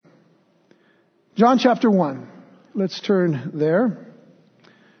John chapter 1. Let's turn there.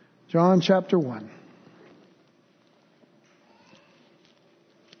 John chapter 1.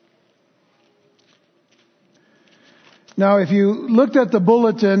 Now, if you looked at the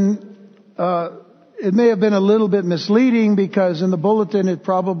bulletin, it may have been a little bit misleading because in the bulletin it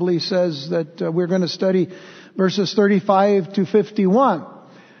probably says that we're going to study verses 35 to 51.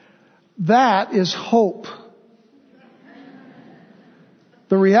 That is hope.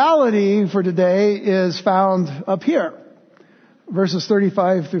 The reality for today is found up here, verses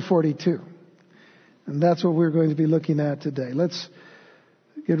 35 through 42. And that's what we're going to be looking at today. Let's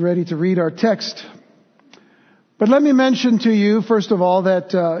get ready to read our text. But let me mention to you, first of all,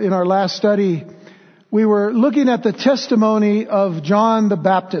 that in our last study, we were looking at the testimony of John the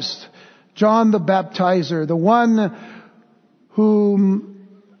Baptist, John the Baptizer, the one whom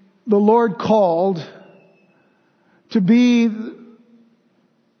the Lord called to be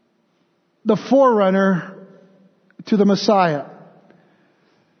the forerunner to the Messiah,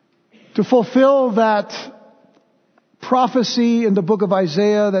 to fulfill that prophecy in the book of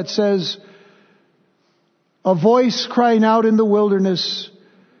Isaiah that says, a voice crying out in the wilderness,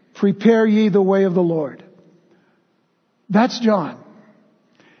 prepare ye the way of the Lord. That's John.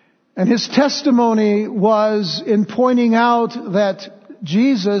 And his testimony was in pointing out that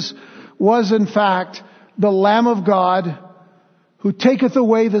Jesus was in fact the Lamb of God who taketh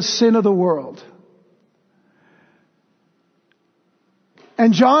away the sin of the world.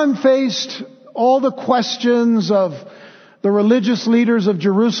 And John faced all the questions of the religious leaders of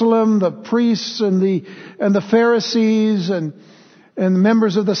Jerusalem, the priests and the Pharisees and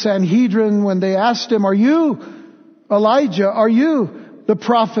members of the Sanhedrin when they asked him, are you Elijah? Are you the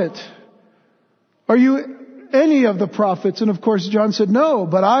prophet? Are you any of the prophets? And of course John said, no,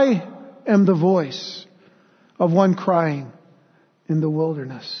 but I am the voice of one crying in the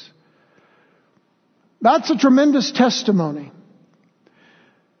wilderness. That's a tremendous testimony.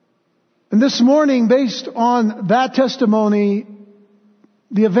 And this morning, based on that testimony,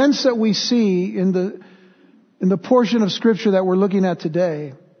 the events that we see in the portion of Scripture that we're looking at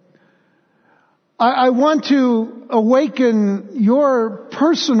today, I want to awaken your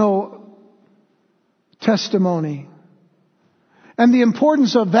personal testimony and the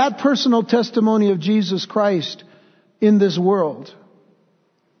importance of that personal testimony of Jesus Christ in this world.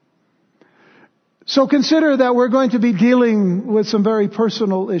 So consider that we're going to be dealing with some very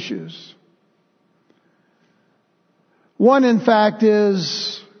personal issues. One, in fact,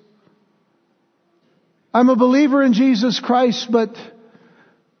 is I'm a believer in Jesus Christ, but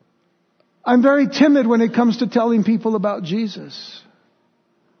I'm very timid when it comes to telling people about Jesus.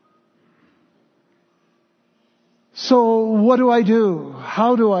 So what do I do?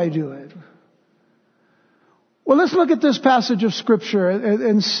 How do I do it? Well, let's look at this passage of Scripture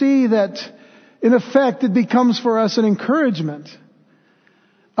and see that, in effect, it becomes for us an encouragement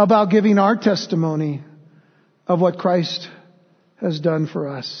about giving our testimony of what Christ has done for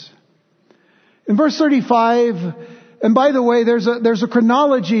us. In verse 35, and by the way, there's a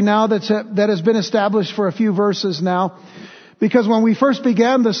chronology now that has been established for a few verses now, because when we first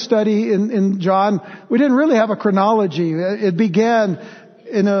began the study in John, we didn't really have a chronology. It began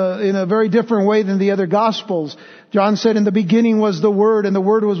in a very different way than the other Gospels. John said, in the beginning was the Word, and the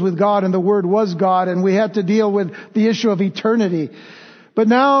Word was with God, and the Word was God, and we had to deal with the issue of eternity. But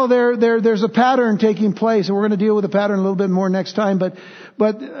now there's a pattern taking place, and we're going to deal with the pattern a little bit more next time, but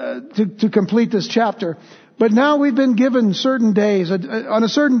to complete this chapter. But now we've been given certain days. On a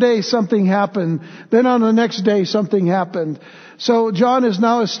certain day something happened. Then on the next day something happened. So John is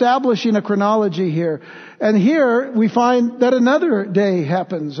now establishing a chronology here. And here we find that another day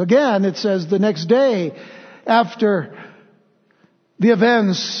happens. Again, it says the next day after the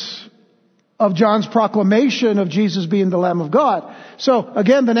events of John's proclamation of Jesus being the Lamb of God. So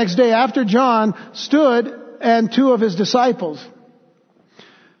again, the next day after John stood and two of his disciples.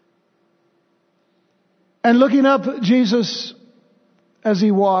 And looking up Jesus as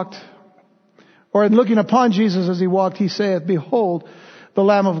he walked, or in looking upon Jesus as he walked, he saith, behold, the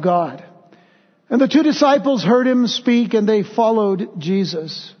Lamb of God. And the two disciples heard him speak, and they followed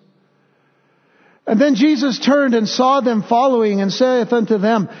Jesus. And then Jesus turned and saw them following, and saith unto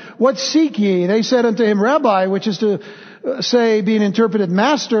them, what seek ye? They said unto him, Rabbi, which is to say, being interpreted,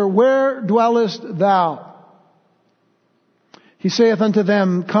 Master, where dwellest thou? He saith unto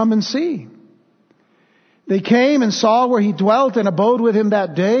them, come and see. They came and saw where he dwelt, and abode with him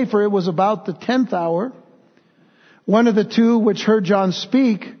that day, for it was about the 10th hour. One of the two which heard John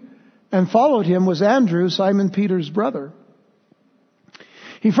speak and followed him was Andrew, Simon Peter's brother.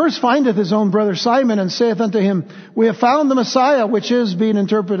 He first findeth his own brother Simon, and saith unto him, we have found the Messiah, which is, being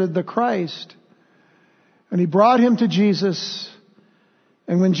interpreted, the Christ. And he brought him to Jesus.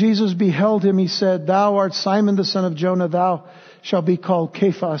 And when Jesus beheld him, he said, "Thou art Simon the son of Jonah, thou shalt be called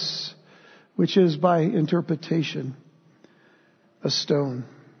Cephas," which is by interpretation, a stone.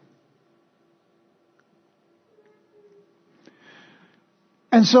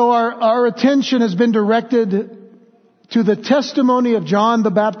 And so our attention has been directed to the testimony of John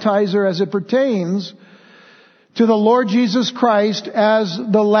the Baptizer as it pertains to the Lord Jesus Christ as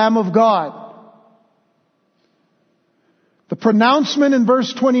the Lamb of God. The pronouncement in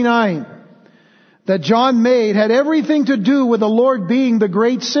verse 29 that John made had everything to do with the Lord being the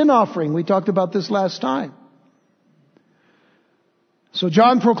great sin offering. We talked about this last time. So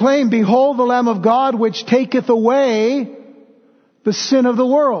John proclaimed, "Behold the Lamb of God, which taketh away the sin of the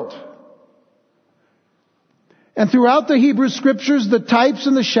world." And throughout the Hebrew Scriptures, the types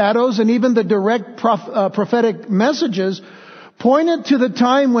and the shadows and even the direct prophetic messages pointed to the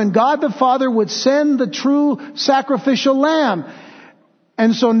time when God the Father would send the true sacrificial lamb.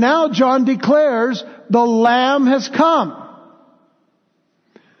 And so now John declares, the Lamb has come.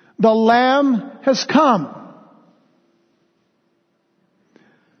 The Lamb has come.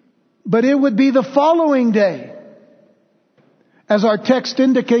 But it would be the following day, as our text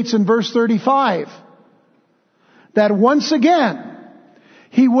indicates in verse 35, that once again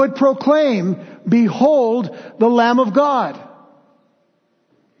he would proclaim, "Behold the Lamb of God."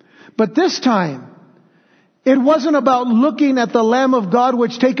 But this time, it wasn't about looking at the Lamb of God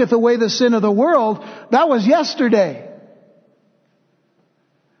which taketh away the sin of the world. That was yesterday.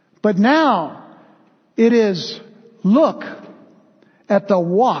 But now, it is look at the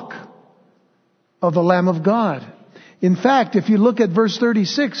walk of the Lamb of God. In fact, if you look at verse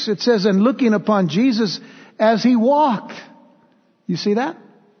 36, it says, "And looking upon Jesus as he walked." You see that?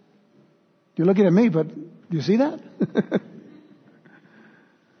 You're looking at me, but do you see that?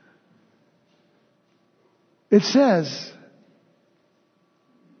 It says,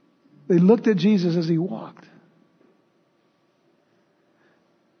 they looked at Jesus as he walked.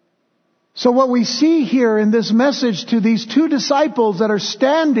 So what we see here in this message to these two disciples that are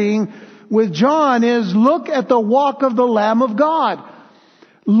standing with John is, look at the walk of the Lamb of God.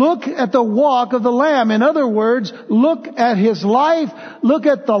 Look at the walk of the Lamb. In other words, look at his life. Look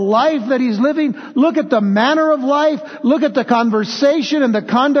at the life that he's living. Look at the manner of life. Look at the conversation and the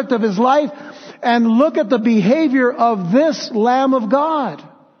conduct of his life. And look at the behavior of this Lamb of God.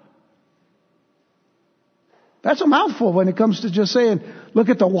 That's a mouthful when it comes to just saying, look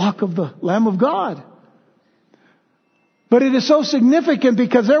at the walk of the Lamb of God. But it is so significant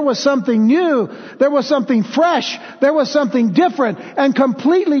because there was something new, there was something fresh, there was something different and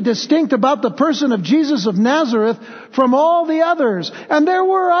completely distinct about the person of Jesus of Nazareth from all the others. And there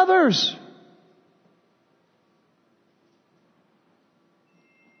were others.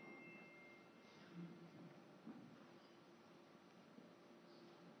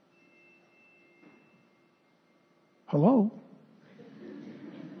 Hello?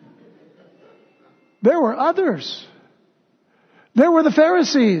 There were others. There were the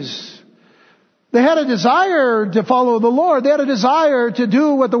Pharisees. They had a desire to follow the Lord. They had a desire to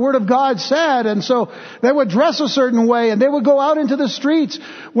do what the Word of God said. And so they would dress a certain way. And they would go out into the streets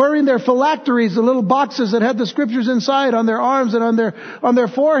wearing their phylacteries, the little boxes that had the scriptures inside, on their arms and on their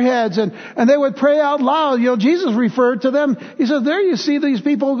foreheads. And they would pray out loud. You know, Jesus referred to them. He says, there you see these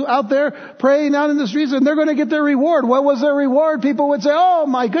people out there praying out in the streets, and they're going to get their reward. What was their reward? People would say, oh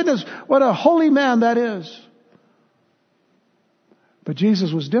my goodness, what a holy man that is. But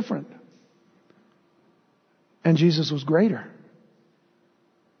Jesus was different. And Jesus was greater.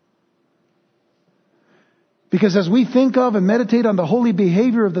 Because as we think of and meditate on the holy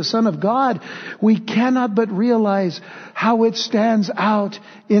behavior of the Son of God, we cannot but realize how it stands out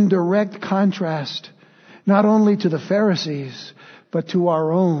in direct contrast, not only to the Pharisees, but to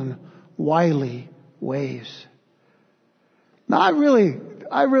our own wily ways. Now, I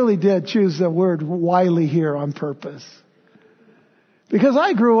really did choose the word wily here on purpose. Because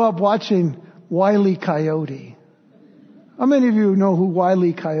I grew up watching Wile E. Coyote. How many of you know who Wile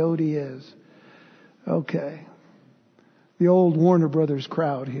E. Coyote is? Okay. The old Warner Brothers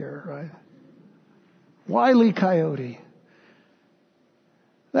crowd here, right? Wile E. Coyote.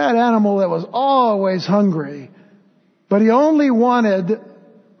 That animal that was always hungry, but he only wanted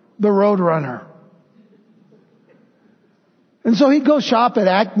the Roadrunner. And so he'd go shop at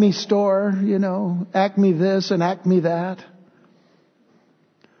Acme store, you know, Acme this and Acme that.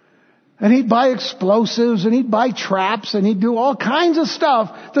 And he'd buy explosives and he'd buy traps and he'd do all kinds of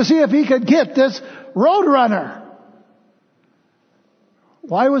stuff to see if he could get this Roadrunner.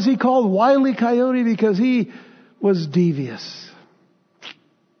 Why was he called Wile E. Coyote? Because he was devious.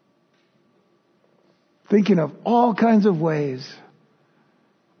 thinking of all kinds of ways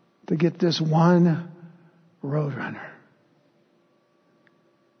to get this one roadrunner.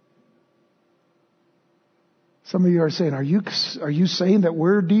 Some of you are saying, are you saying that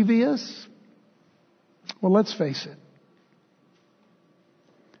we're devious? Well, let's face it.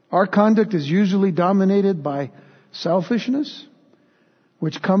 Our conduct is usually dominated by selfishness,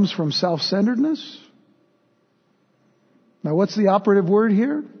 which comes from self-centeredness. Now, what's the operative word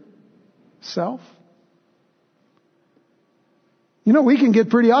here? Self. You know, we can get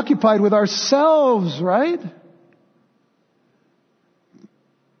pretty occupied with ourselves, right?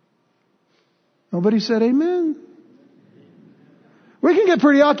 Nobody said amen. We can get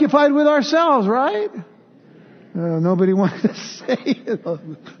pretty occupied with ourselves, right? Nobody wanted to say it.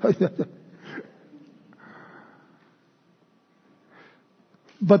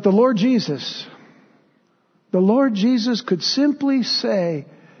 But the Lord Jesus could simply say,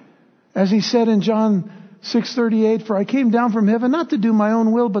 as He said in John 6:38, "For I came down from heaven not to do my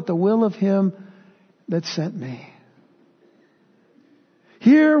own will, but the will of Him that sent me."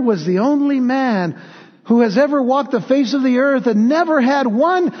 Here was the only man who has ever walked the face of the earth and never had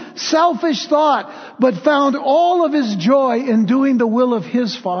one selfish thought, but found all of his joy in doing the will of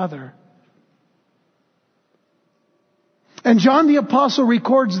his Father. And John the Apostle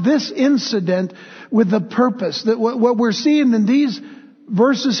records this incident with the purpose that what we're seeing in these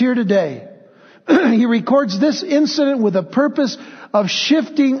verses here today. He records this incident with the purpose of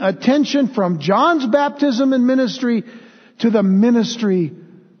shifting attention from John's baptism and ministry to the ministry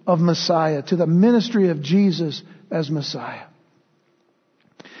of Messiah, to the ministry of Jesus as Messiah.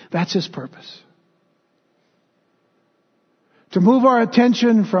 That's his purpose. To move our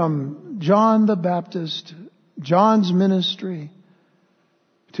attention from John the Baptist, John's ministry,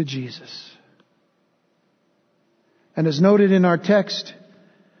 to Jesus. And as noted in our text,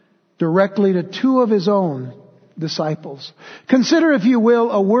 directly to two of his own disciples. Consider, if you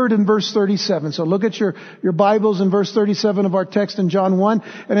will, a word in verse 37. So look at your Bibles in verse 37 of our text in John 1.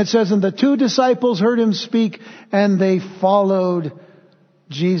 And it says, "And the two disciples heard him speak, and they followed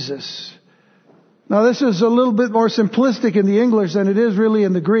Jesus." Now this is a little bit more simplistic in the English than it is really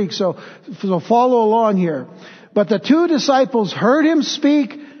in the Greek. So follow along here. "But the two disciples heard him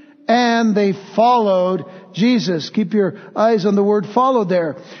speak, and they followed Jesus." Keep your eyes on the word "followed"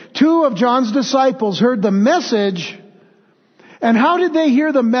 there. Two of John's disciples heard the message. And how did they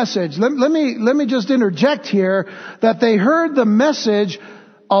hear the message? Let me just interject here that they heard the message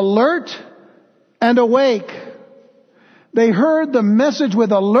alert and awake. They heard the message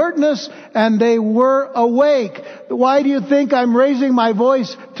with alertness, and they were awake. Why do you think I'm raising my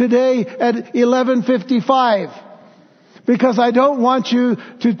voice today at 11:55? Because I don't want you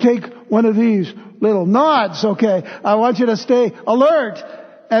to take one of these little nods, okay? I want you to stay alert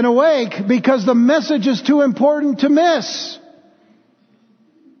and awake because the message is too important to miss.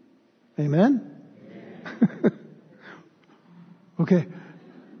 Amen? Okay.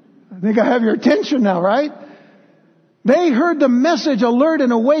 I think I have your attention now, right? They heard the message alert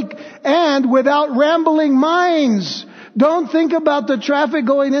and awake and without rambling minds. Don't think about the traffic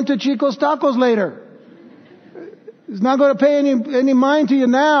going into Chico's Tacos later. It's not going to pay any mind to you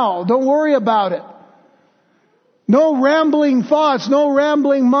now. Don't worry about it. No rambling thoughts, no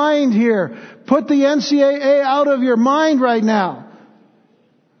rambling mind here. Put the NCAA out of your mind right now.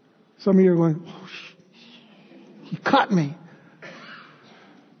 Some of you are going, "Oh, he caught me."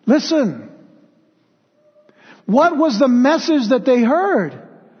 Listen. What was the message that they heard?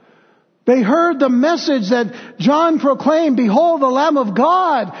 They heard the message that John proclaimed, "Behold the Lamb of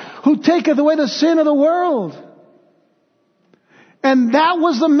God, who taketh away the sin of the world." And that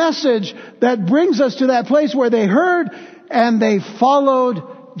was the message that brings us to that place where they heard and they followed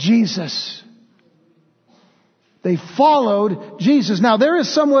Jesus. They followed Jesus. Now there is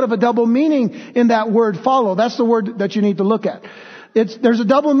somewhat of a double meaning in that word "follow." That's the word that you need to look at. There's a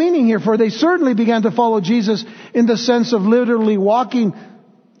double meaning here, for they certainly began to follow Jesus in the sense of literally walking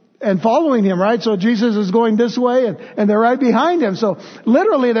and following Him, right? So Jesus is going this way and they're right behind Him. So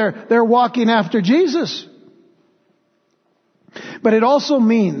literally they're walking after Jesus. But it also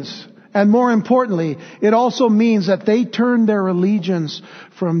means, and more importantly, it also means that they turned their allegiance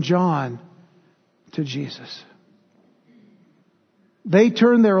from John to Jesus. They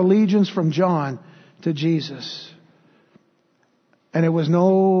turned their allegiance from John to Jesus. And it was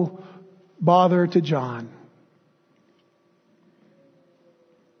no bother to John.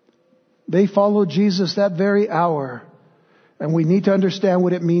 They followed Jesus that very hour. And we need to understand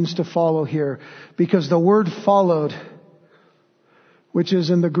what it means to follow here. Because the word "followed," which is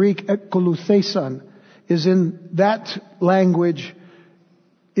in the Greek "ekolutheson," is in that language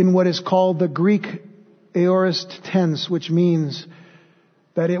in what is called the Greek aorist tense, which means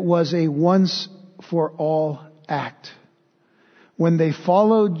that it was a once for all act. When they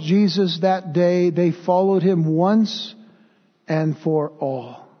followed Jesus that day, they followed Him once and for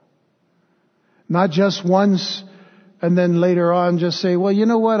all. Not just once and then later on just say, well, you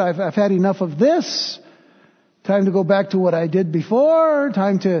know what, I've had enough of this. Time to go back to what I did before.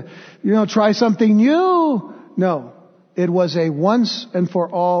 Time to, try something new. No. It was a once and for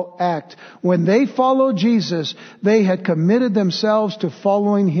all act. When they followed Jesus, they had committed themselves to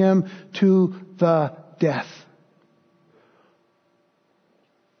following Him to the death.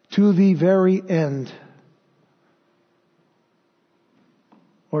 To the very end.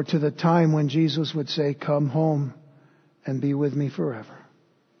 Or to the time when Jesus would say, come home and be with me forever.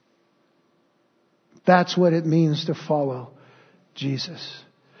 That's what it means to follow Jesus.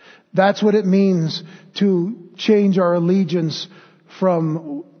 That's what it means to change our allegiance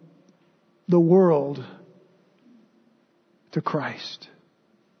from the world to Christ.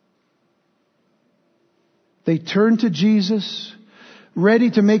 They turned to Jesus,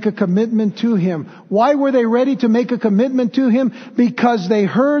 ready to make a commitment to Him. Why were they ready to make a commitment to Him? Because they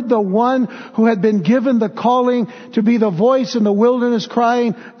heard the one who had been given the calling to be the voice in the wilderness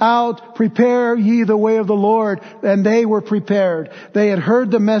crying out, prepare ye the way of the Lord. And they were prepared. They had heard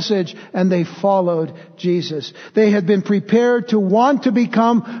the message and they followed Jesus. They had been prepared to want to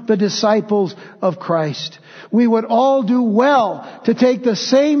become the disciples of Christ. We would all do well to take the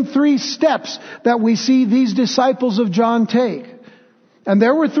same 3 steps that we see these disciples of John take. And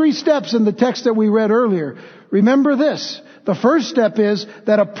there were 3 steps in the text that we read earlier. Remember this. The first step is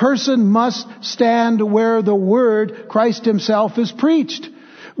that a person must stand where the Word, Christ Himself, is preached.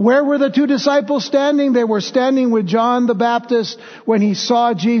 Where were the 2 disciples standing? They were standing with John the Baptist when he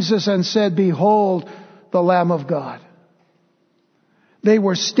saw Jesus and said, behold, the Lamb of God. They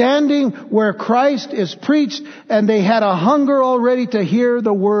were standing where Christ is preached, and they had a hunger already to hear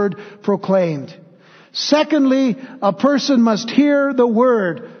the Word proclaimed. Secondly, a person must hear the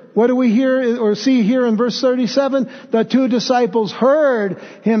Word. What do we hear or see here in verse 37? The 2 disciples heard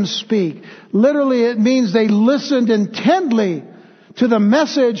Him speak. Literally, it means they listened intently to the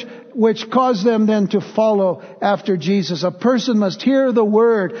message which caused them then to follow after Jesus. A person must hear the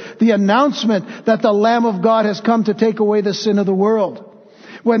Word, the announcement that the Lamb of God has come to take away the sin of the world.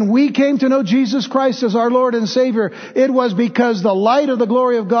 When we came to know Jesus Christ as our Lord and Savior, it was because the light of the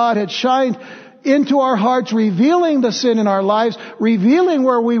glory of God had shined into our hearts, revealing the sin in our lives, revealing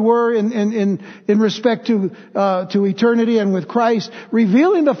where we were in respect to eternity and with Christ,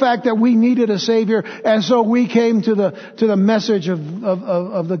 revealing the fact that we needed a Savior, and so we came to the message of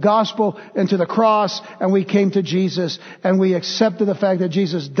the gospel and to the cross, and we came to Jesus, and we accepted the fact that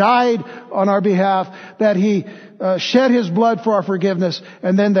Jesus died on our behalf, that He shed His blood for our forgiveness,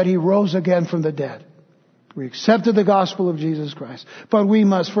 and then that He rose again from the dead. We accepted the gospel of Jesus Christ, but we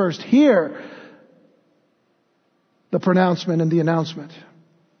must first hear the pronouncement and the announcement.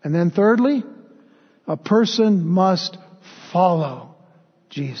 And then thirdly, a person must follow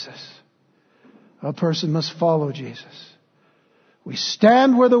Jesus. A person must follow Jesus. We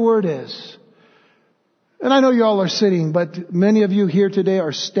stand where the Word is. And I know you all are sitting, but many of you here today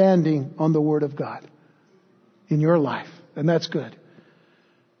are standing on the Word of God in your life. And that's good.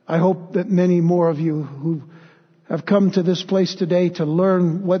 I hope that many more of you who have come to this place today to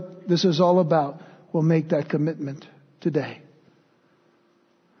learn what this is all about will make that commitment today.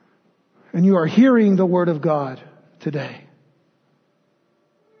 And you are hearing the Word of God today.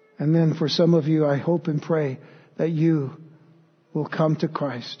 And then for some of you, I hope and pray that you will come to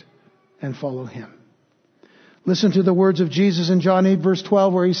Christ and follow Him. Listen to the words of Jesus in John 8 verse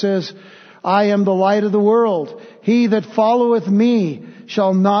 12 where He says, I am the light of the world. He that followeth me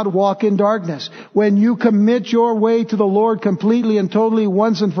shall not walk in darkness. When you commit your way to the Lord completely and totally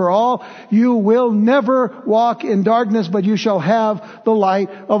once and for all, you will never walk in darkness, but you shall have the light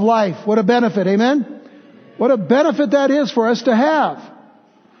of life. What a benefit, amen? What a benefit that is for us to have.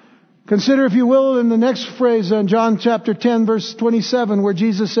 Consider, if you will, in the next phrase in John chapter 10 verse 27 where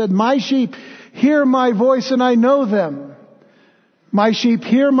Jesus said, my sheep hear my voice and I know them. My sheep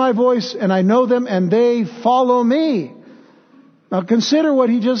hear my voice and I know them and they follow me. Now consider what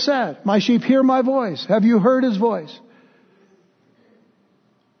He just said. My sheep hear my voice. Have you heard His voice?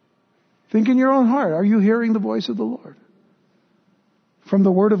 Think in your own heart. Are you hearing the voice of the Lord? From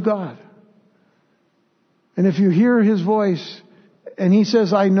the Word of God. And if you hear His voice and He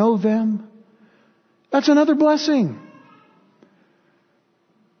says, I know them, that's another blessing.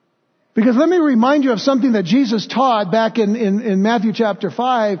 Because let me remind you of something that Jesus taught back in Matthew chapter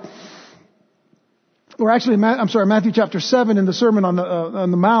 5. Or actually, Matthew chapter 7 in the Sermon on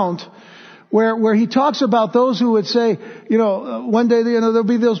the Mount, where he talks about those who would say, one day, there'll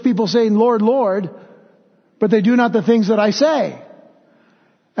be those people saying, Lord, Lord, but they do not the things that I say.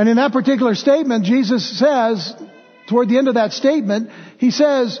 And in that particular statement, Jesus says, toward the end of that statement, he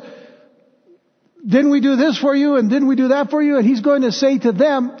says, didn't we do this for you and didn't we do that for you? And he's going to say to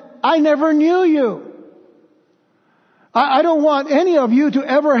them, I never knew you. I don't want any of you to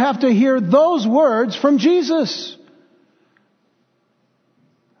ever have to hear those words from Jesus.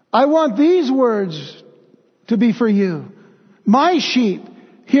 I want these words to be for you. My sheep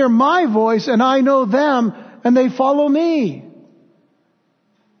hear my voice and I know them and they follow me.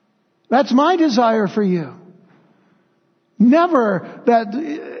 That's my desire for you. Never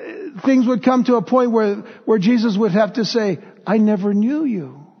that things would come to a point where Jesus would have to say, I never knew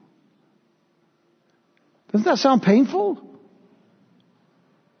you. Doesn't that sound painful?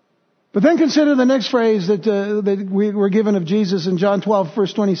 But then consider the next phrase that we were given of Jesus in John 12,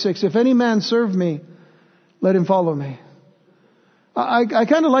 verse 26. If any man serve me, let him follow me. I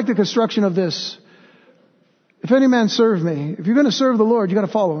kind of like the construction of this. If any man serve me, if you're going to serve the Lord, you got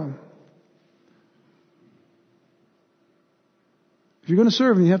to follow him. If you're going to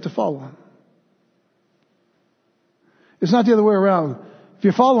serve him, you have to follow him. It's not the other way around. If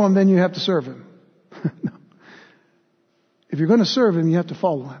you follow him, then you have to serve him. No. If you're going to serve him, you have to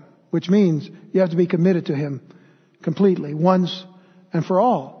follow him, which means you have to be committed to him completely, once and for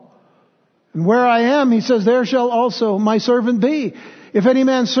all. And where I am, he says, there shall also my servant be. If any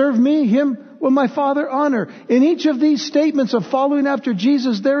man serve me, him will my Father honor. In each of these statements of following after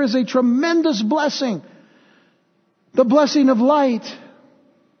Jesus, there is a tremendous blessing. The blessing of light.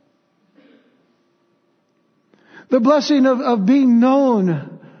 The blessing of being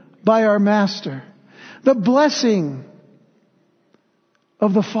known by our Master. The blessing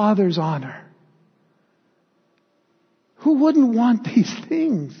of the Father's honor. Who wouldn't want these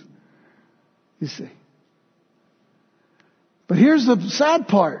things? You see. But here's the sad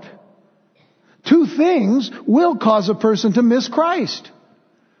part. Two things will cause a person to miss Christ.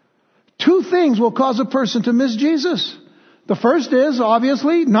 Two things will cause a person to miss Jesus. The first is,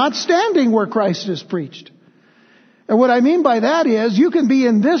 obviously, not standing where Christ is preached. And what I mean by that is, you can be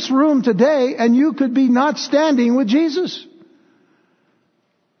in this room today and you could be not standing with Jesus.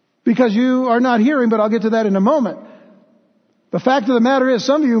 Because you are not hearing, but I'll get to that in a moment. The fact of the matter is,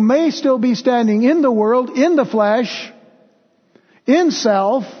 some of you may still be standing in the world, in the flesh, in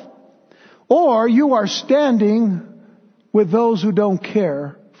self, or you are standing with those who don't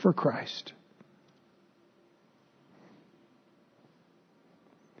care for Christ.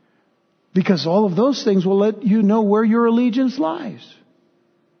 Because all of those things will let you know where your allegiance lies.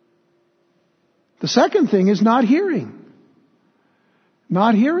 The second thing is not hearing.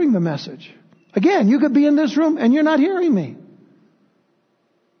 Not hearing the message. Again, you could be in this room and you're not hearing me.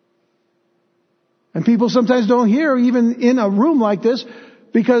 And people sometimes don't hear even in a room like this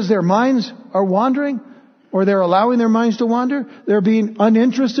because their minds are wandering or they're allowing their minds to wander. They're being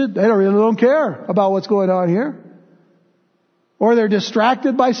uninterested. They really don't care about what's going on here. Or they're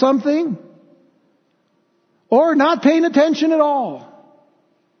distracted by something. Or not paying attention at all.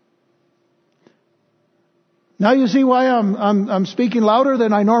 Now you see why I'm speaking louder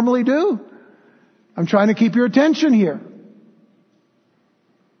than I normally do? I'm trying to keep your attention here.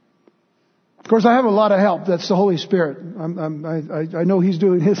 Of course, I have a lot of help. That's the Holy Spirit. I know He's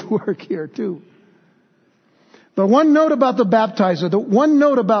doing His work here too. But one note about the baptizer, the one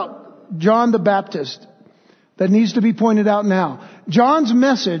note about John the Baptist that needs to be pointed out now. John's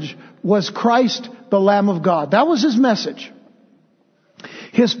message was Christ, the Lamb of God. That was his message.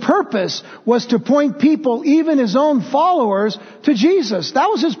 His purpose was to point people, even his own followers, to Jesus. That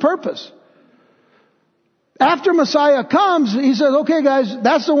was his purpose. After Messiah comes, he says, okay guys,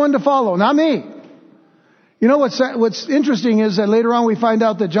 that's the one to follow, not me. You know what's interesting is that later on we find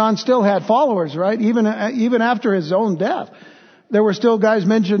out that John still had followers, right? Even after his own death. There were still guys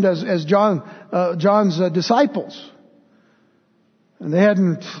mentioned as John's disciples. And they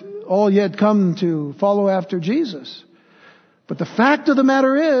hadn't all yet come to follow after Jesus. But the fact of the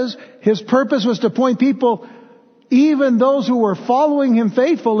matter is, his purpose was to point people, even those who were following him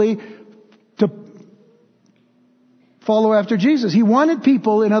faithfully, to follow after Jesus. He wanted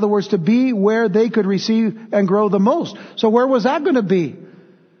people, in other words, to be where they could receive and grow the most. So where was that going to be?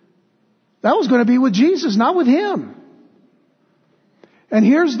 That was going to be with Jesus, not with him. And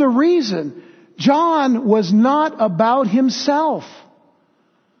here's the reason. John was not about himself.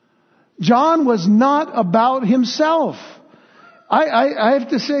 John was not about himself. I have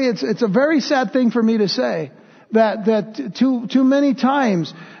to say it's a very sad thing for me to say that too many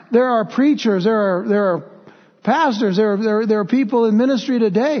times there are preachers, there are pastors, there are people in ministry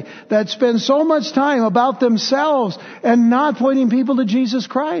today that spend so much time about themselves and not pointing people to Jesus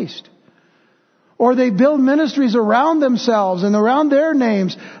Christ. Or they build ministries around themselves and around their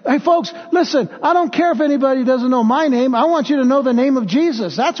names. Hey folks, listen, I don't care if anybody doesn't know my name. I want you to know the name of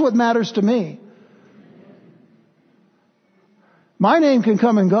Jesus. That's what matters to me. My name can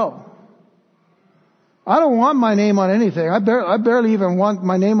come and go. I don't want my name on anything. I barely even want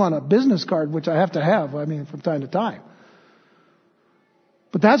my name on a business card, which I have to have, from time to time.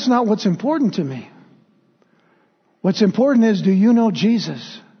 But that's not what's important to me. What's important is, do you know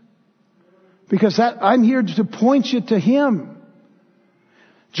Jesus? Because I'm here to point you to Him.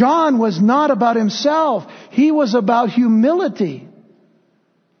 John was not about himself. He was about humility.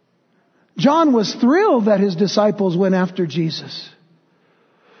 John was thrilled that his disciples went after Jesus.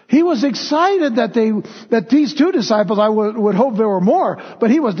 He was excited that these two disciples, I would hope there were more, but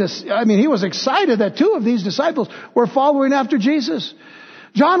he was excited that two of these disciples were following after Jesus.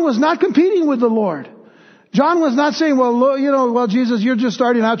 John was not competing with the Lord. John was not saying, well, Jesus, you're just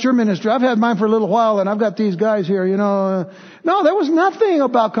starting out your ministry. I've had mine for a little while and I've got these guys here, No, there was nothing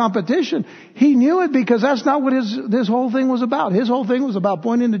about competition. He knew it because that's not what his whole thing was about. His whole thing was about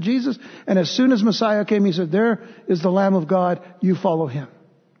pointing to Jesus. And as soon as Messiah came, he said, there is the Lamb of God. You follow Him.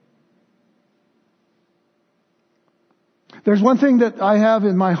 There's one thing that I have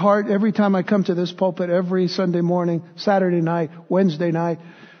in my heart every time I come to this pulpit, every Sunday morning, Saturday night, Wednesday night,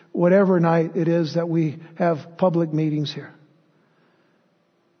 whatever night it is that we have public meetings here.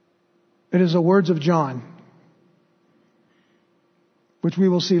 It is the words of John, which we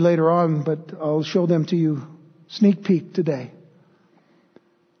will see later on, but I'll show them to you, sneak peek today.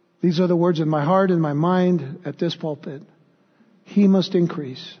 These are the words in my heart and my mind at this pulpit. He must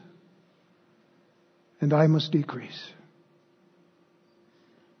increase, and I must decrease.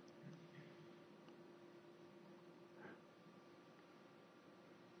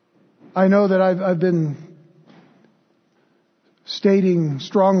 I know that I've been stating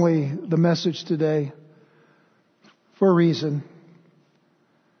strongly the message today for a reason,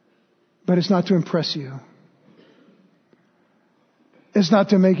 but it's not to impress you. It's not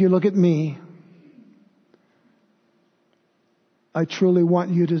to make you look at me. I truly want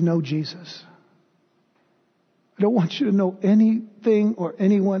you to know Jesus. I don't want you to know anything or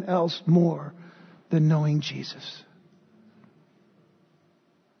anyone else more than knowing Jesus.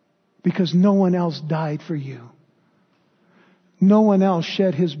 Because no one else died for you. No one else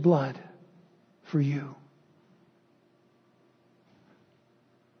shed His blood for you.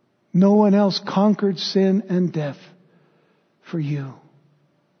 No one else conquered sin and death for you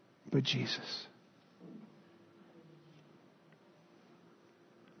but Jesus.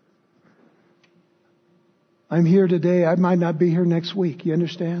 I'm here today. I might not be here next week. You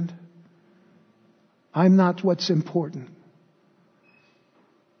understand? I'm not what's important.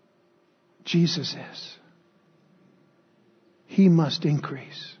 Jesus is. He must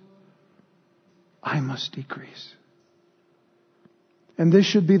increase. I must decrease. And this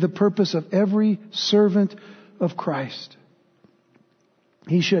should be the purpose of every servant of Christ.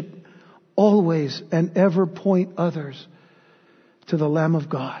 He should always and ever point others to the Lamb of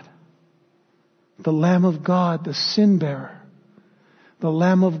God. The Lamb of God, the sin bearer. The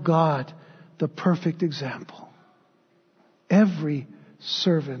Lamb of God, the perfect example. Every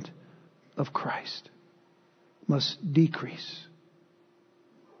servant of Christ must decrease.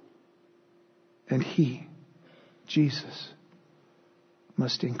 And He, Jesus,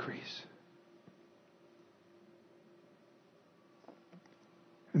 must increase.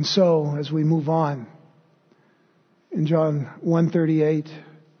 And so, as we move on, in John 1:38,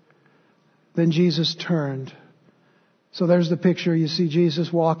 then Jesus turned. So there's the picture. You see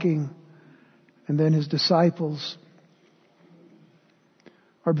Jesus walking, and then His disciples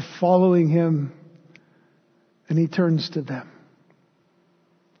are following Him, and He turns to them.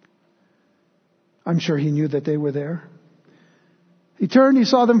 I'm sure He knew that they were there. He turned, He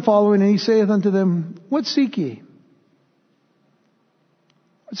saw them following, and He saith unto them, What seek ye?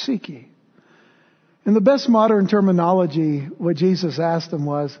 What seek ye? In the best modern terminology, what Jesus asked them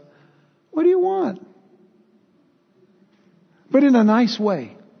was, what do you want? But in a nice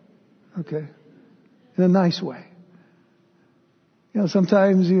way. Okay? In a nice way. You know,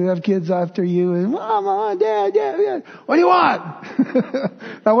 sometimes you have kids after you and, Mom, Dad, yeah. What do you want?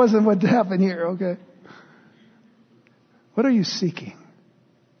 That wasn't what happened here, okay? What are you seeking?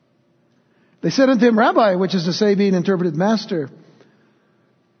 They said unto Him, Rabbi, which is to say, being interpreted, Master,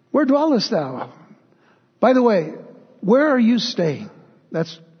 where dwellest thou? By the way, where are you staying?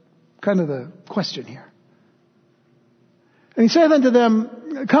 That's kind of the question here. And He saith unto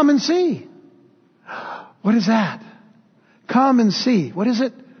them, Come and see. What is that? Come and see. What is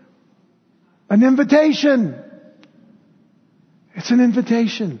it? An invitation. It's an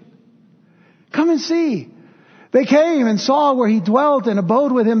invitation. Come and see. They came and saw where he dwelt and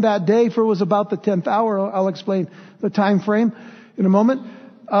abode with him that day, for it was about the 10th hour. I'll explain the time frame in a moment.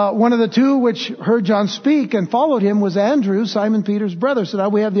 One of the two which heard John speak and followed him was Andrew, Simon Peter's brother. So now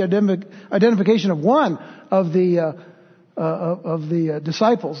we have the identification of one of the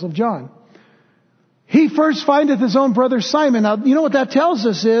disciples of John. He first findeth his own brother Simon. Now, you know what that tells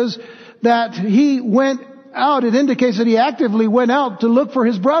us is that he went out. It indicates that he actively went out to look for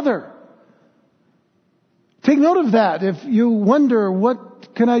his brother. Take note of that. If you wonder,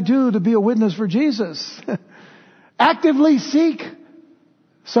 what can I do to be a witness for Jesus? Actively seek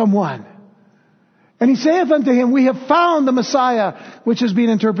someone. And he saith unto him, we have found the Messiah, which has been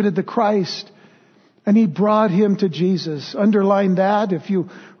interpreted the Christ. And he brought him to Jesus. Underline that if you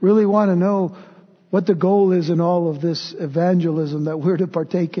really want to know what the goal is in all of this evangelism that we're to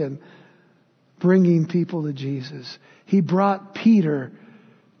partake in. Bringing people to Jesus. He brought Peter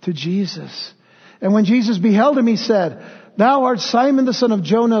to Jesus. And when Jesus beheld him, he said, Thou art Simon the son of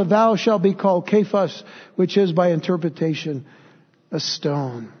Jonah, thou shalt be called Cephas, which is by interpretation a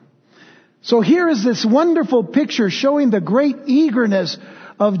stone. So here is this wonderful picture showing the great eagerness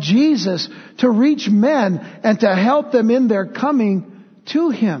of Jesus to reach men and to help them in their coming to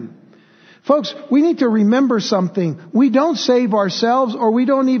him. Folks, we need to remember something. We don't save ourselves, or we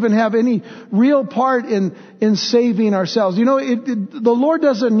don't even have any real part in saving ourselves. You know, the Lord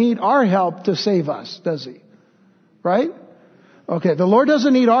doesn't need our help to save us, does he? Right? Okay, the Lord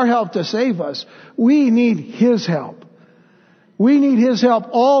doesn't need our help to save us. We need his help. We need his help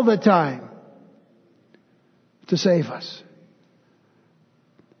all the time to save us.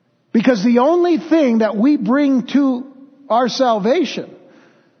 Because the only thing that we bring to our salvation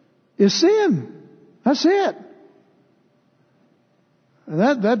is sin. That's it.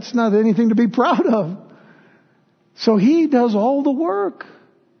 And that's not anything to be proud of. So he does all the work.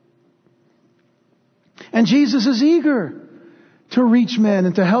 And Jesus is eager to reach men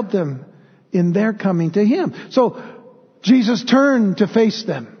and to help them in their coming to him. So Jesus turned to face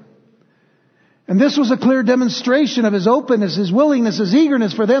them. And this was a clear demonstration of his openness, his willingness, his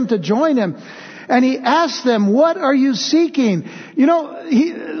eagerness for them to join him. And he asked them, what are you seeking? You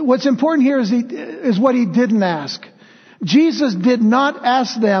know, what's important here is what he didn't ask. Jesus did not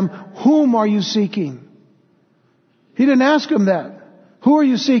ask them, whom are you seeking? He didn't ask them that. Who are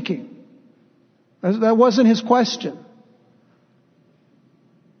you seeking? That wasn't his question.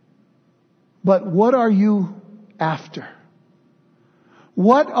 But what are you after?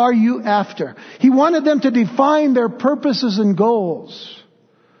 What are you after? He wanted them to define their purposes and goals.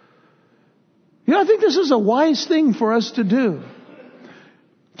 You know, I think this is a wise thing for us to do.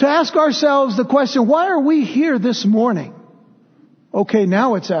 To ask ourselves the question, why are we here this morning? Okay,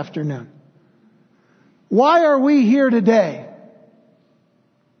 now it's afternoon. Why are we here today?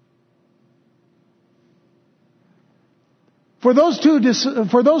 For those two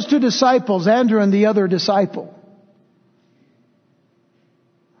disciples, Andrew and the other disciple,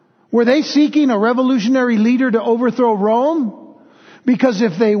 were they seeking a revolutionary leader to overthrow Rome? Because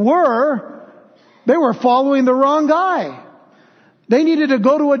if they were following the wrong guy. They needed to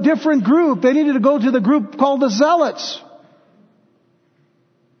go to a different group. They needed to go to the group called the Zealots.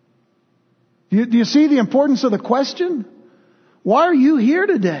 Do you see the importance of the question? Why are you here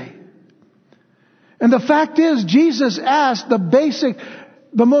today? And the fact is, Jesus asked the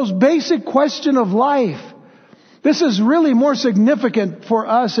most basic question of life. This is really more significant for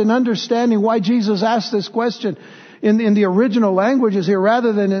us in understanding why Jesus asked this question in the original languages here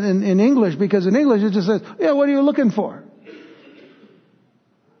rather than in English, because in English it just says, yeah, what are you looking for?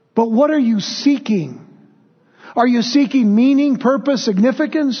 But what are you seeking? Are you seeking meaning, purpose,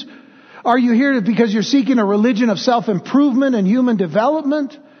 significance? Are you here because you're seeking a religion of self-improvement and human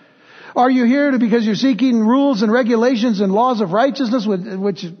development? Are you here because you're seeking rules and regulations and laws of righteousness,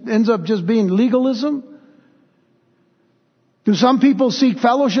 which ends up just being legalism? Do some people seek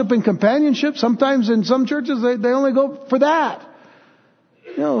fellowship and companionship? Sometimes in some churches they only go for that.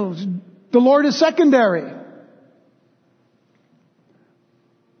 You know, the Lord is secondary.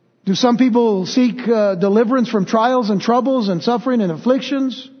 Do some people seek deliverance from trials and troubles and suffering and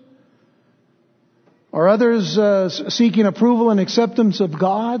afflictions? Are others seeking approval and acceptance of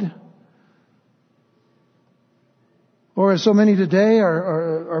God? Or as so many today,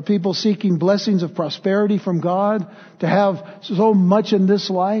 are people seeking blessings of prosperity from God to have so much in this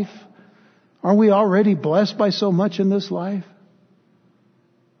life? Aren't we already blessed by so much in this life?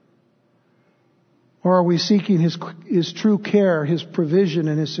 Or are we seeking His true care, His provision,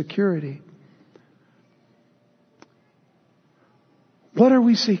 and His security? What are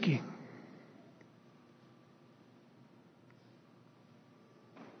we seeking?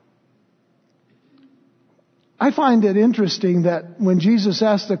 I find it interesting that when Jesus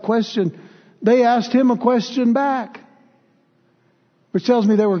asked a question, they asked him a question back, which tells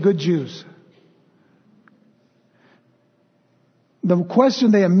me they were good Jews. The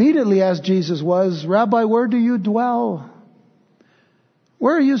question they immediately asked Jesus was, Rabbi, where do you dwell?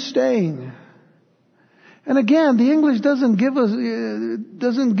 Where are you staying? And again, the English doesn't give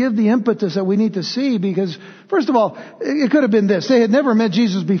the impetus that we need to see, because first of all, it could have been this. They had never met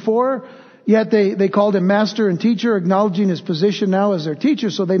Jesus before, yet they called him master and teacher, acknowledging his position now as their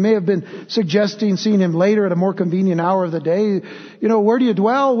teacher. So they may have been suggesting seeing him later at a more convenient hour of the day. Where do you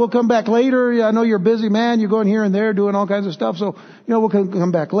dwell? We'll come back later. I know you're a busy man. You're going here and there doing all kinds of stuff. So, we'll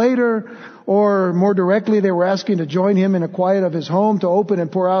come back later. Or more directly, they were asking to join him in the quiet of his home, to open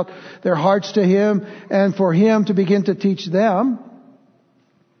and pour out their hearts to him, and for him to begin to teach them.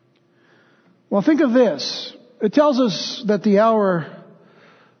 Well, think of this. It tells us that the hour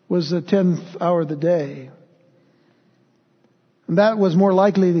was the 10th hour of the day. And that was more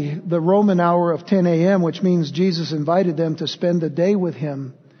likely the Roman hour of 10 a.m., which means Jesus invited them to spend the day with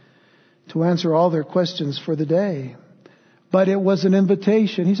him to answer all their questions for the day. But it was an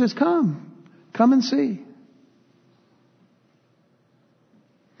invitation. He says, come and see.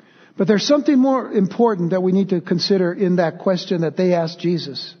 But there's something more important that we need to consider in that question that they asked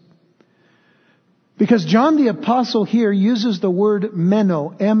Jesus. Because John the Apostle here uses the word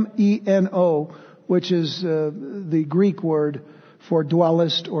meno, M-E-N-O, which is the Greek word for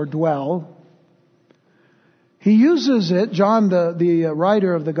dwellest or dwell. He uses it, John the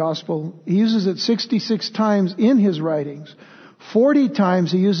writer of the gospel, he uses it 66 times in his writings. 40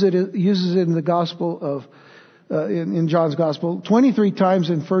 times he uses it in the gospel of, in John's gospel, 23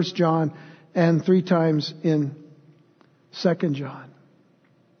 times in 1 John, and 3 times in 2 John.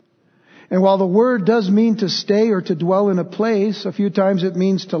 And while the word does mean to stay or to dwell in a place, a few times it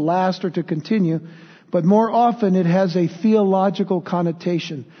means to last or to continue, but more often it has a theological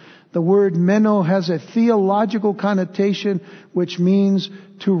connotation. The word meno has a theological connotation which means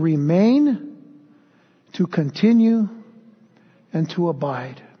to remain, to continue, and to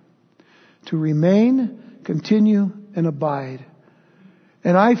abide. To remain, continue, and abide.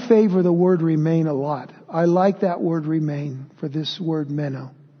 And I favor the word remain a lot. I like that word remain for this word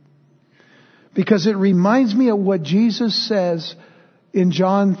meno. Because it reminds me of what Jesus says in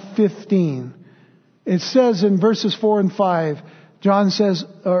John 15. It says in verses 4 and 5, John says,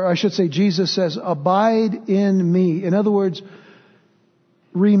 or I should say Jesus says, abide in me. In other words,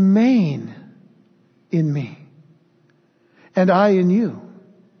 remain in me, and I in you.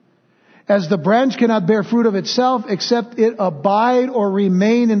 As the branch cannot bear fruit of itself except it abide or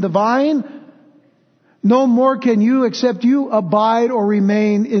remain in the vine, no more can you except you abide or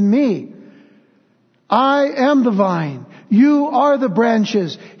remain in me. I am the vine. You are the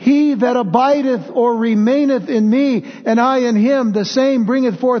branches. He that abideth or remaineth in me, and I in him, the same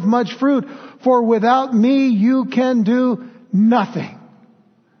bringeth forth much fruit. For without me you can do nothing.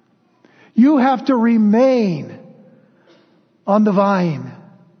 You have to remain on the vine.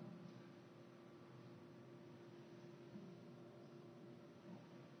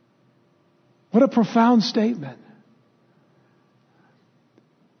 What a profound statement.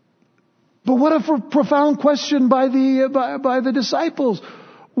 But what a profound question by the disciples.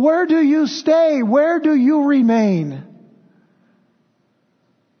 Where do you stay? Where do you remain?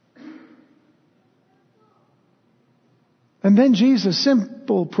 And then Jesus'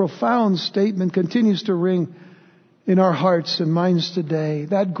 simple, profound statement continues to ring in our hearts and minds today.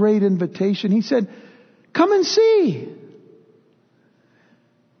 That great invitation. He said, come and see.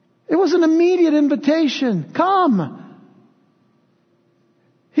 It was an immediate invitation. Come.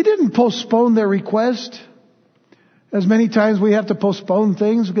 He didn't postpone their request. As many times we have to postpone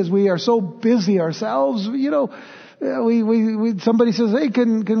things because we are so busy ourselves. Somebody says, hey,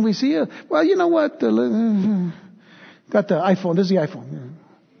 can we see you? Well, you know what? Got the iPhone. This is the iPhone.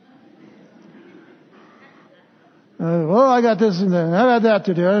 I got this and I got that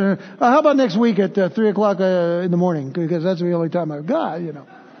to do. How about next week at 3 o'clock in the morning? Because that's the only time I've got,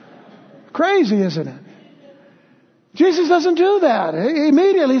 Crazy, isn't it? Jesus doesn't do that.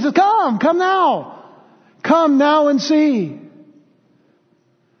 Immediately he says, come now. Come now and see.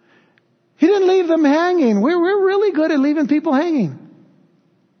 He didn't leave them hanging. We're really good at leaving people hanging.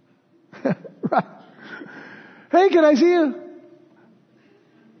 Right? Hey, can I see you?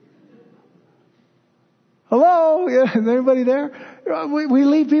 Hello? Is anybody there? We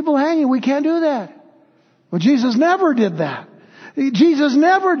leave people hanging. We can't do that. Well, Jesus never did that. Jesus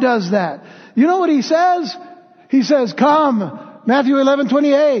never does that. You know what he says? He says, come Matthew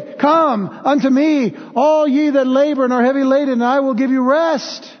 11:28. Come unto me, all ye that labor and are heavy laden, and I will give you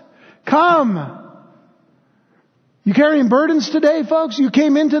rest. Come. You carrying burdens today, folks? You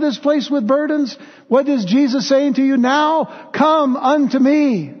came into this place with burdens? What is Jesus saying to you now? Come unto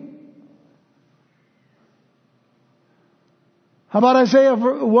me. How about Isaiah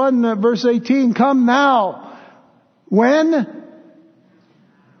 1 verse 18? Come now. When?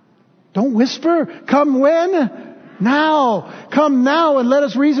 Don't whisper. Come when? Now. Come now and let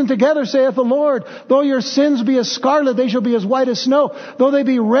us reason together, saith the Lord. Though your sins be as scarlet, they shall be as white as snow. Though they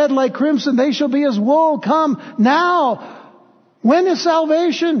be red like crimson, they shall be as wool. Come now. When is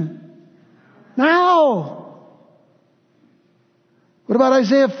salvation? Now. What about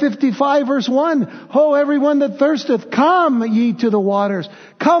Isaiah 55 verse 1? Ho, everyone that thirsteth, come ye to the waters.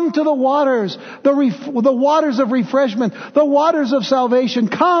 Come to the waters, the waters of refreshment, the waters of salvation.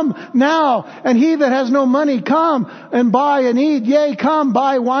 Come now. And he that has no money, come and buy and eat. Yea, come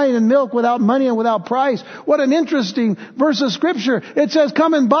buy wine and milk without money and without price. What an interesting verse of Scripture. It says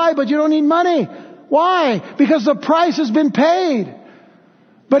come and buy, but you don't need money. Why? Because the price has been paid.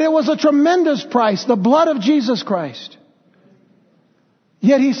 But it was a tremendous price, the blood of Jesus Christ.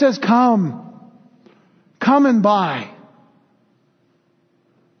 Yet he says, come and buy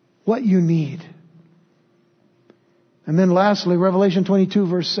what you need. And then lastly, Revelation 22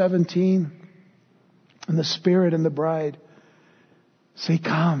 verse 17, and the Spirit and the bride say,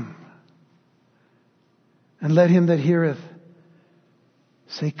 come. And let him that heareth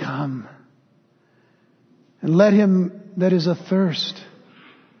say, come. And let him that is athirst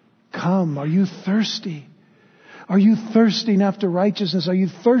come. Are you thirsty? Are you thirsting after righteousness? Are you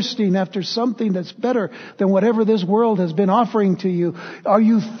thirsting after something that's better than whatever this world has been offering to you? Are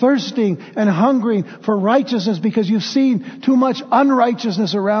you thirsting and hungering for righteousness because you've seen too much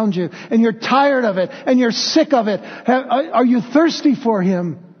unrighteousness around you and you're tired of it and you're sick of it? Are you thirsty for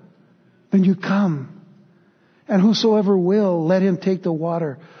Him? Then you come. And whosoever will, let him take the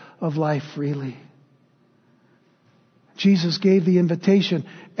water of life freely. Jesus gave the invitation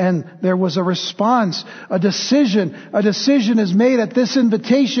and there was a response, a decision. A decision is made at this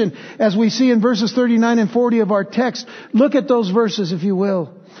invitation as we see in verses 39 and 40 of our text. Look at those verses if you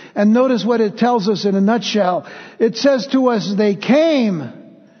will. And notice what it tells us in a nutshell. It says to us, they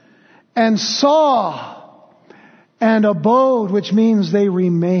came and saw and abode, which means they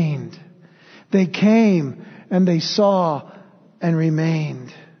remained. They came and they saw and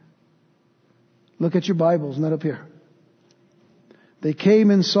remained. Look at your Bibles, not up here. They came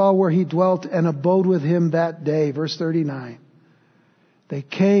and saw where He dwelt and abode with Him that day. Verse 39. They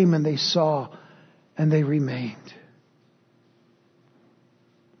came and they saw and they remained.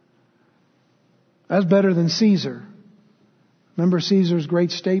 That's better than Caesar. Remember Caesar's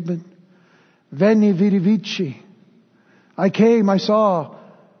great statement? Veni vidi vici. I came, I saw,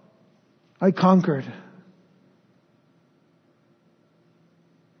 I conquered.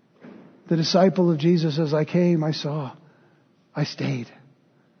 The disciple of Jesus says, I came, I saw, I stayed,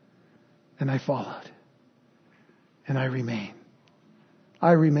 and I followed, and I remain.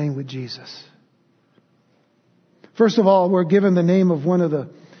 I remain with Jesus. First of all, we're given the name of one of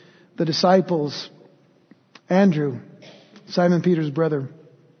the disciples, Andrew, Simon Peter's brother.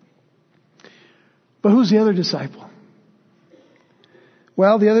 But who's the other disciple?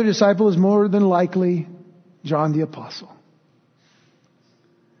 Well, the other disciple is more than likely John the Apostle.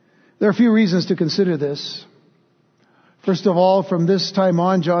 There are a few reasons to consider this. First of all, from this time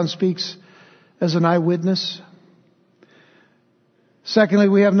on, John speaks as an eyewitness. Secondly,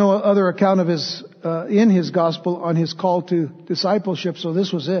 we have no other account of his in his gospel on his call to discipleship, so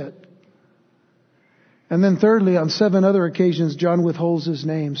this was it. And then thirdly, on 7 other occasions, John withholds his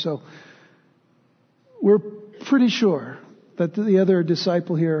name. So we're pretty sure that the other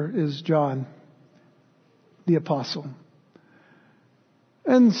disciple here is John, the apostle.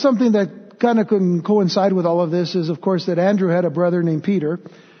 And something that kind of can coincide with all of this is, of course, that Andrew had a brother named Peter.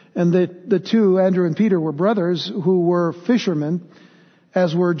 And the two, Andrew and Peter, were brothers who were fishermen,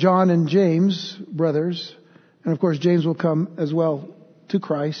 as were John and James, brothers. And of course, James will come as well to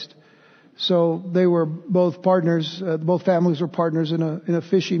Christ. So they were both partners, both families were partners in a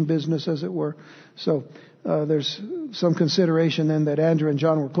fishing business, as it were. So there's some consideration then that Andrew and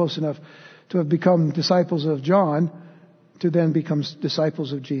John were close enough to have become disciples of John to then become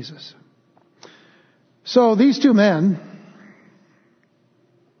disciples of Jesus. So these two men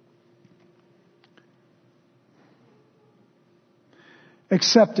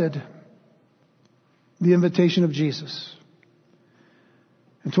accepted the invitation of Jesus.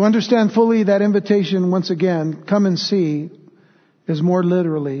 And to understand fully that invitation, once again, come and see, is more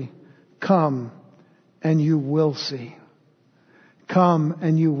literally, come and you will see. Come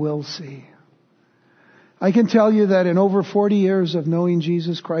and you will see. I can tell you that in over 40 years of knowing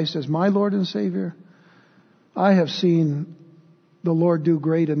Jesus Christ as my Lord and Savior, I have seen the Lord do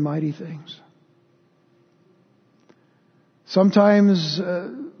great and mighty things. Sometimes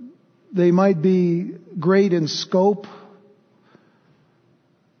they might be great in scope.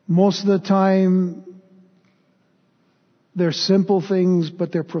 Most of the time, they're simple things,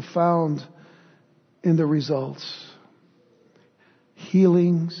 but they're profound in the results.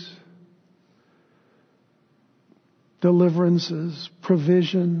 Healings, deliverances,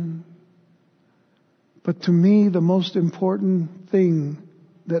 provision. But to me, the most important thing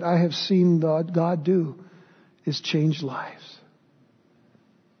that I have seen God do is change lives.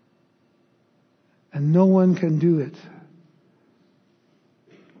 And no one can do it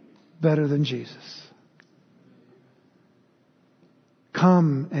better than Jesus.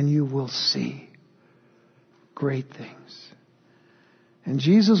 Come and you will see great things. And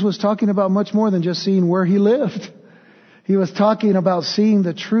Jesus was talking about much more than just seeing where He lived. He was talking about seeing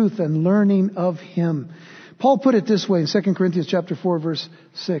the truth and learning of Him. Paul put it this way in 2 Corinthians chapter 4, verse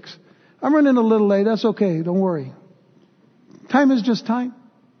 6. I'm running a little late. That's okay. Don't worry. Time is just time.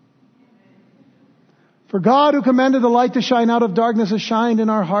 For God, who commanded the light to shine out of darkness, has shined in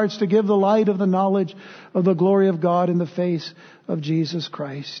our hearts to give the light of the knowledge of the glory of God in the face of Jesus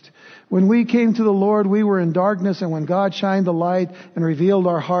Christ. When we came to the Lord, we were in darkness, and when God shined the light and revealed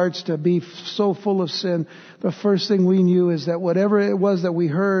our hearts to be so full of sin, the first thing we knew is that whatever it was that we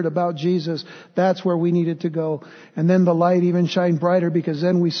heard about Jesus, that's where we needed to go. And then the light even shined brighter, because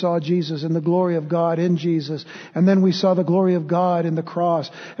then we saw Jesus and the glory of God in Jesus. And then we saw the glory of God in the cross.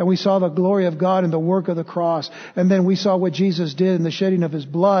 And we saw the glory of God in the work of the cross. And then we saw what Jesus did in the shedding of His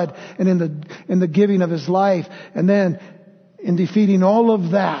blood and in the giving of His life. And then in defeating all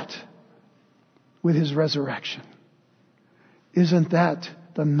of that with His resurrection. Isn't that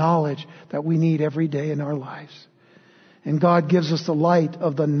the knowledge that we need every day in our lives? And God gives us the light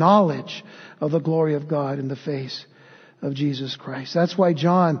of the knowledge of the glory of God in the face of Jesus Christ. That's why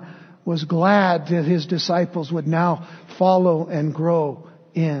John was glad that his disciples would now follow and grow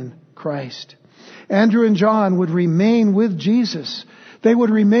in Christ. Andrew and John would remain with Jesus. They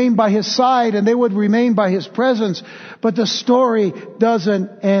would remain by His side and they would remain by His presence. But the story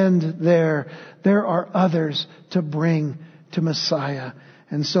doesn't end there. There are others to bring to Messiah.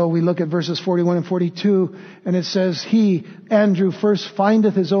 And so we look at verses 41 and 42, and it says, He, Andrew, first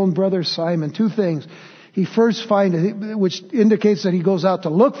findeth his own brother Simon. Two things. He first findeth, which indicates that he goes out to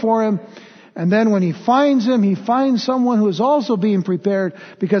look for him. And then when he finds him, he finds someone who is also being prepared,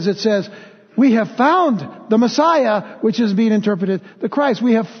 because it says, we have found the Messiah, which is being interpreted the Christ.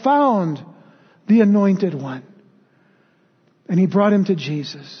 We have found the Anointed One. And he brought him to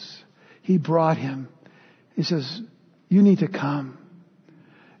Jesus. He brought him. He says, you need to come.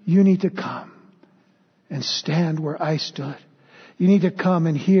 You need to come and stand where I stood. You need to come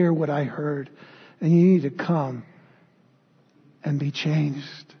and hear what I heard. And you need to come and be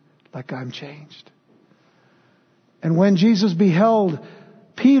changed like I'm changed. And when Jesus beheld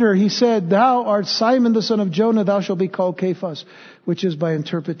Peter, He said, Thou art Simon the son of Jonah, thou shalt be called Cephas, which is by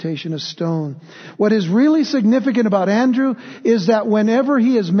interpretation a stone. What is really significant about Andrew is that whenever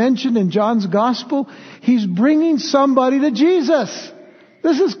he is mentioned in John's gospel, he's bringing somebody to Jesus.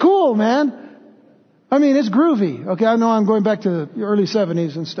 This is cool, man. I mean, it's groovy. Okay, I know I'm going back to the early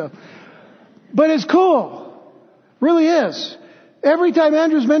 70s and stuff. But it's cool. Really is. Every time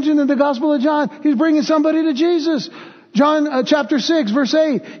Andrew's mentioned in the Gospel of John, he's bringing somebody to Jesus. John chapter 6, verse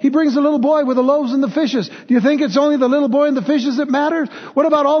 8, he brings a little boy with the loaves and the fishes. Do you think it's only the little boy and the fishes that matters? What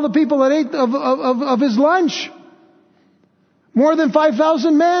about all the people that ate of his lunch? More than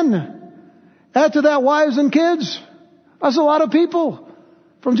 5,000 men. Add to that wives and kids. That's a lot of people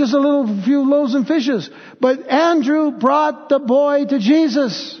from just a little few loaves and fishes. But Andrew brought the boy to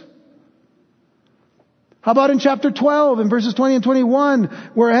Jesus. How about in chapter 12, in verses 20 and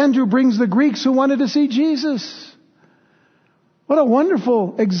 21, where Andrew brings the Greeks who wanted to see Jesus? What a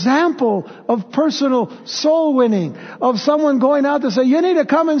wonderful example of personal soul winning, of someone going out to say, you need to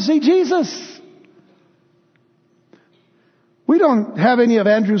come and see Jesus. We don't have any of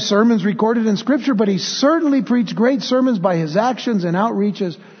Andrew's sermons recorded in Scripture, but he certainly preached great sermons by his actions and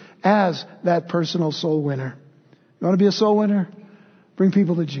outreaches as that personal soul winner. You want to be a soul winner? Bring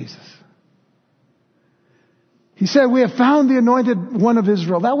people to Jesus. He said, we have found the Anointed One of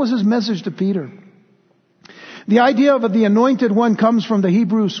Israel. That was his message to Peter. The idea of the Anointed One comes from the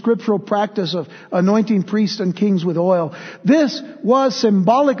Hebrew scriptural practice of anointing priests and kings with oil. This was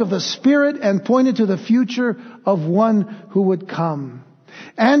symbolic of the Spirit and pointed to the future of one who would come.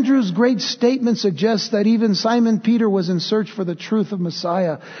 Andrew's great statement suggests that even Simon Peter was in search for the truth of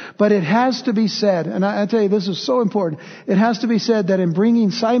Messiah. But it has to be said, and I tell you this is so important, it has to be said that in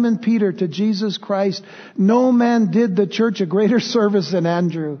bringing Simon Peter to Jesus Christ, no man did the church a greater service than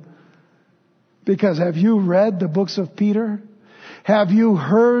Andrew. Because have you read the books of Peter? Have you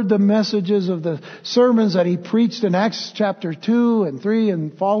heard the messages of the sermons that he preached in Acts chapter 2 and 3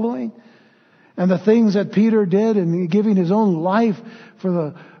 and following? And the things that Peter did in giving his own life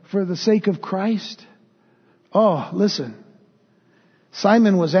for the sake of Christ? Oh, listen.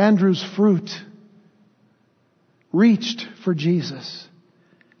 Simon was Andrew's fruit. Reached for Jesus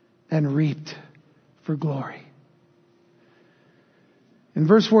and reaped for glory. In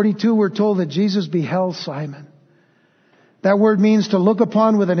verse 42, we're told that Jesus beheld Simon. That word means to look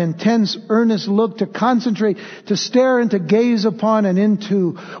upon with an intense, earnest look, to concentrate, to stare and to gaze upon and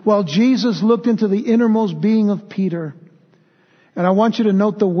into, while Jesus looked into the innermost being of Peter. And I want you to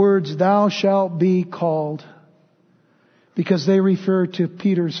note the words, "Thou shalt be called," because they refer to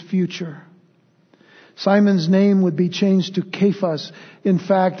Peter's future. Simon's name would be changed to Cephas. In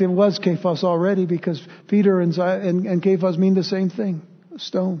fact, it was Cephas already, because Peter and Cephas mean the same thing, a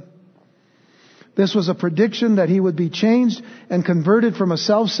stone. This was a prediction that he would be changed and converted from a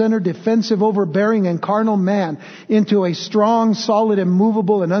self-centered, defensive, overbearing, and carnal man into a strong, solid,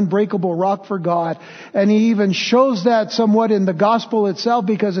 immovable, and unbreakable rock for God. And he even shows that somewhat in the gospel itself,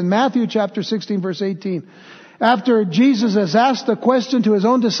 because in Matthew chapter 16, verse 18, after Jesus has asked the question to his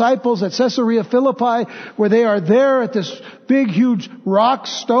own disciples at Caesarea Philippi, where they are there at this big, huge rock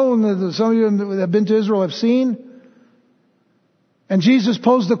stone that some of you that have been to Israel have seen, and Jesus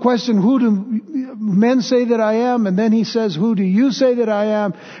posed the question, "Who do men say that I am?" And then he says, "Who do you say that I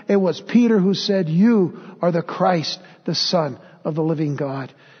am?" It was Peter who said, "You are the Christ, the Son of the living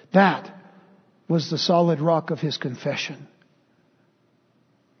God." That was the solid rock of his confession.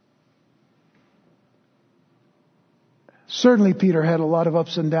 Certainly Peter had a lot of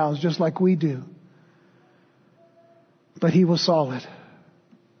ups and downs, just like we do. But he was solid,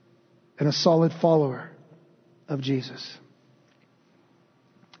 and a solid follower of Jesus.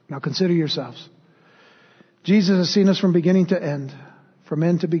 Now consider yourselves. Jesus has seen us from beginning to end, from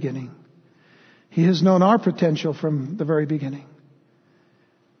end to beginning. He has known our potential from the very beginning.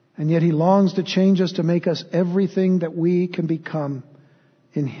 And yet He longs to change us, to make us everything that we can become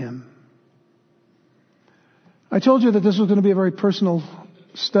in Him. I told you that this was going to be a very personal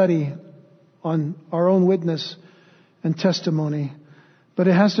study on our own witness and testimony. But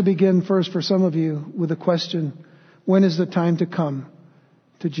it has to begin first for some of you with the question, when is the time to come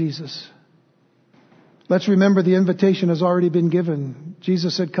to Jesus? Let's remember the invitation has already been given.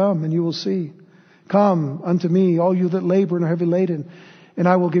 Jesus said, "Come and you will see. Come unto me, all you that labor and are heavy laden, and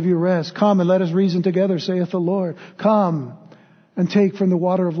I will give you rest. Come and let us reason together, saith the Lord. Come and take from the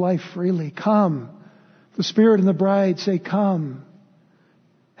water of life freely. Come." The Spirit and the bride say, "Come."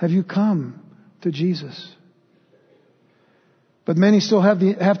 Have you come to Jesus? But many still have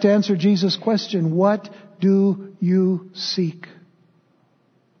to answer Jesus' question, what do you seek?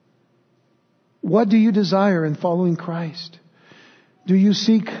 What do you desire in following Christ? Do you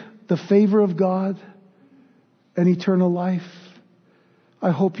seek the favor of God and eternal life? I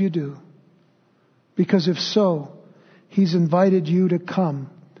hope you do. Because if so, He's invited you to come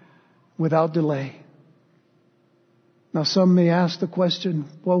without delay. Now some may ask the question,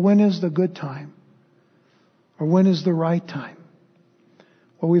 well, when is the good time? Or when is the right time?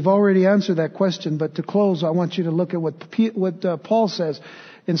 Well, we've already answered that question, but to close, I want you to look at what Paul says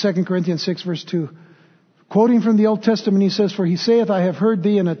in 2 Corinthians 6 verse 2. Quoting from the Old Testament, he says, "For he saith, I have heard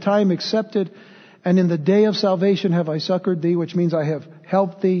thee in a time accepted, and in the day of salvation have I succored thee," which means I have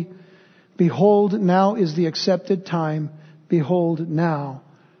helped thee. "Behold, now is the accepted time. Behold, now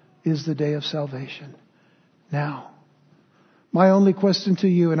is the day of salvation." Now. My only question to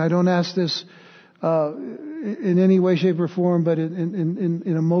you, and I don't ask this in any way, shape, or form, but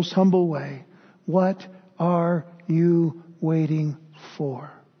in a most humble way. What are you waiting for?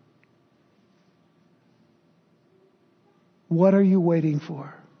 What are you waiting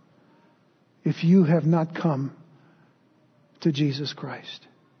for if you have not come to Jesus Christ?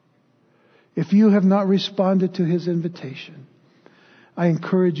 If you have not responded to His invitation, I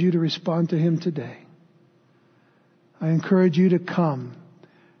encourage you to respond to Him today. I encourage you to come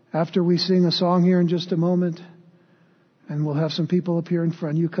after we sing a song here in just a moment, and we'll have some people up here in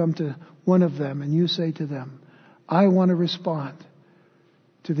front. You come to one of them and you say to them, I want to respond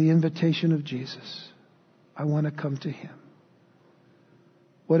to the invitation of Jesus. I want to come to Him.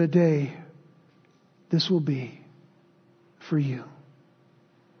 What a day this will be for you.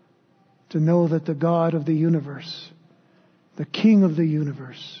 To know that the God of the universe the King of the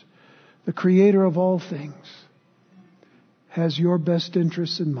universe, the Creator of all things, has your best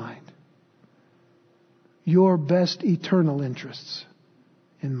interests in mind. Your best eternal interests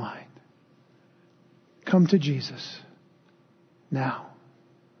in mind. Come to Jesus now,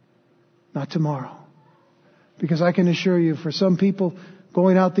 not tomorrow. Because I can assure you, for some people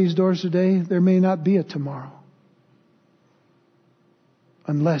going out these doors today, there may not be a tomorrow.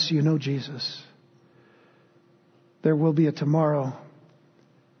 Unless you know Jesus. There will be a tomorrow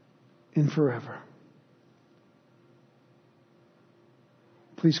in forever.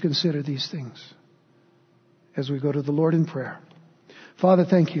 Please consider these things as we go to the Lord in prayer. Father,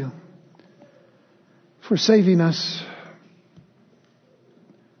 thank you for saving us,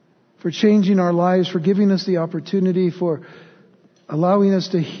 for changing our lives, for giving us the opportunity, for allowing us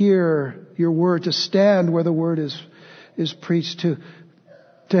to hear your word, to stand where the word is preached,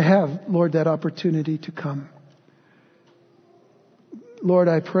 to have, Lord, that opportunity to come. Lord,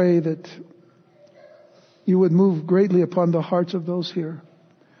 I pray that you would move greatly upon the hearts of those here.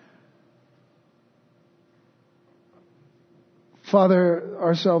 Father,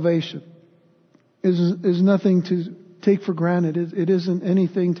 our salvation is nothing to take for granted. It isn't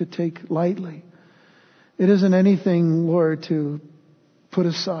anything to take lightly. It isn't anything, Lord, to put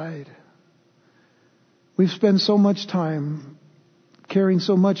aside. We've spent so much time caring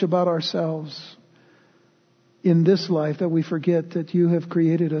so much about ourselves in this life that we forget that you have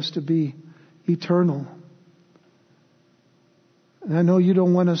created us to be eternal. And I know you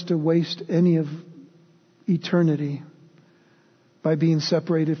don't want us to waste any of eternity by being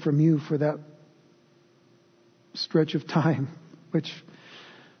separated from you for that stretch of time, which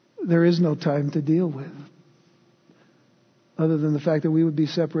there is no time to deal with, other than the fact that we would be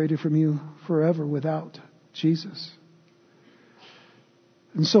separated from you forever without Jesus.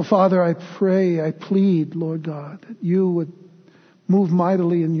 And so, Father, I pray, I plead, Lord God, that you would move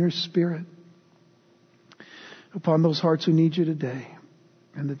mightily in your Spirit upon those hearts who need you today,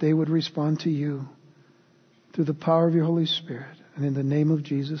 and that they would respond to you through the power of your Holy Spirit. And in the name of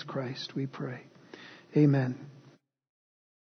Jesus Christ, we pray. Amen.